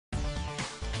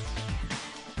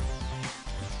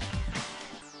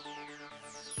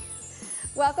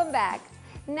Welcome back.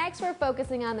 Next, we're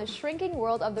focusing on the shrinking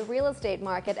world of the real estate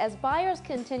market as buyers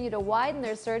continue to widen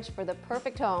their search for the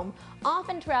perfect home,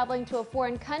 often traveling to a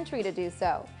foreign country to do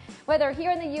so. Whether here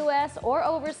in the U.S. or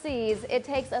overseas, it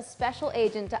takes a special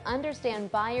agent to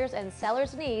understand buyers' and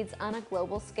sellers' needs on a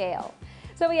global scale.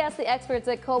 So we asked the experts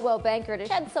at Coldwell Banker to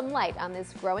shed some light on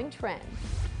this growing trend.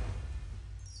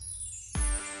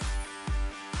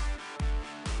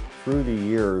 Through the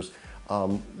years,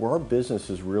 where our business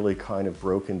has really kind of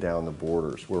broken down the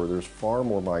borders, where there's far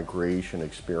more migration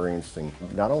experiencing,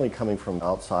 not only coming from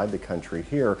outside the country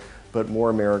here, but more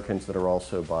Americans that are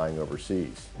also buying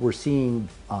overseas. We're seeing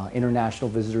international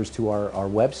visitors to our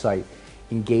website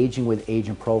engaging with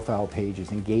agent profile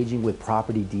pages, engaging with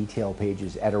property detail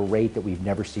pages at a rate that we've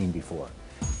never seen before.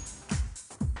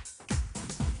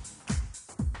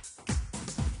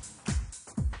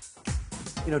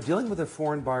 You know, dealing with a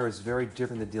foreign buyer is very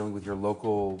different than dealing with your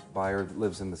local buyer that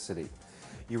lives in the city.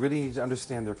 You really need to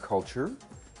understand their culture,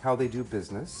 how they do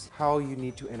business, how you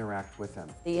need to interact with them.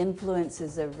 The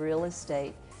influences of real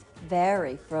estate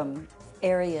vary from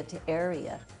area to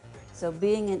area, so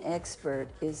being an expert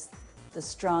is the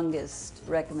strongest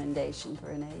recommendation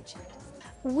for an agent.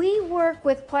 We work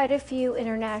with quite a few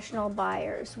international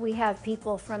buyers. We have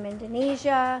people from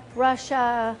Indonesia,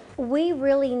 Russia. We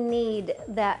really need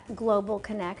that global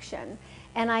connection.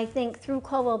 And I think through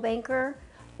Coldwell Banker,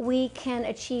 we can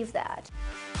achieve that.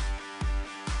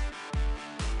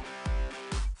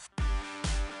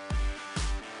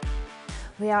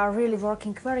 We are really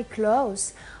working very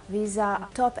close with a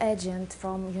top agent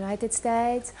from United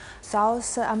States,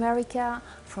 South America,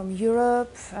 from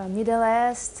Europe, Middle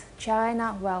East,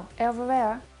 China, well,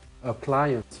 everywhere. Our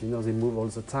clients, you know, they move all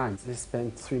the time. They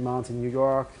spend 3 months in New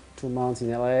York, 2 months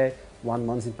in LA, 1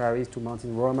 month in Paris, 2 months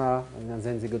in Roma, and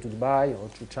then they go to Dubai or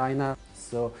to China.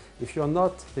 So if you're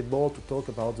not able to talk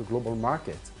about the global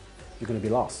market, you're going to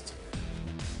be lost.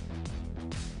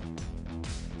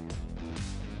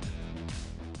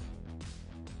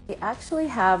 We actually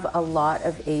have a lot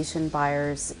of Asian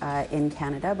buyers in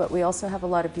Canada, but we also have a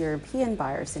lot of European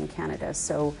buyers in Canada.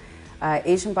 So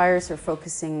Asian buyers are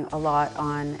focusing a lot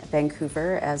on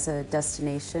Vancouver as a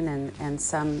destination and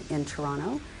some in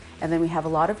Toronto. And then we have a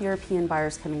lot of European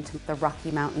buyers coming to the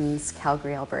Rocky Mountains,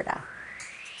 Calgary, Alberta.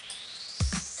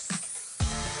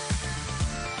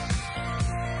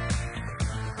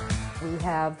 We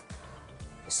have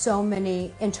so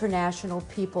many international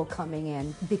people coming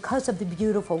in. Because of the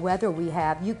beautiful weather we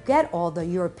have, you get all the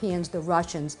Europeans, the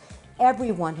Russians,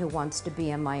 everyone who wants to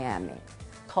be in Miami.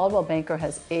 Coldwell Banker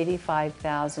has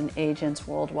 85,000 agents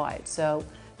worldwide, so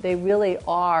they really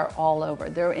are all over.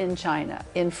 They're in China,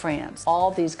 in France, all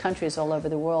these countries all over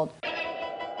the world.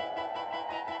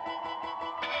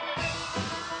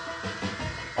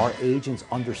 Our agents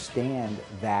understand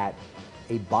that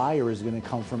a buyer is going to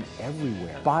come from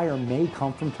everywhere. A buyer may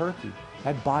come from Turkey.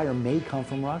 That buyer may come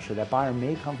from Russia. That buyer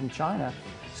may come from China.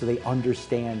 So they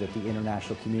understand that the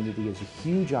international community is a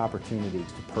huge opportunity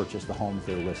to purchase the homes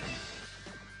they're listing.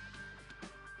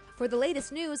 For the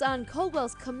latest news on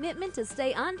Coldwell's commitment to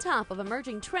stay on top of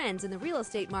emerging trends in the real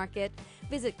estate market,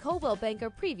 visit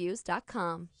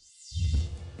ColdwellBankerPreviews.com.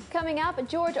 Coming up,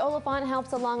 George Oliphant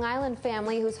helps a Long Island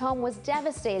family whose home was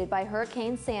devastated by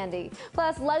Hurricane Sandy.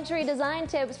 Plus, luxury design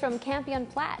tips from Campion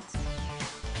Platt.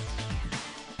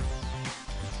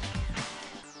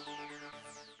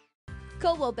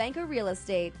 Coldwell Banker Real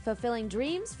Estate, fulfilling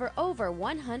dreams for over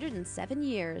 107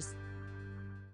 years.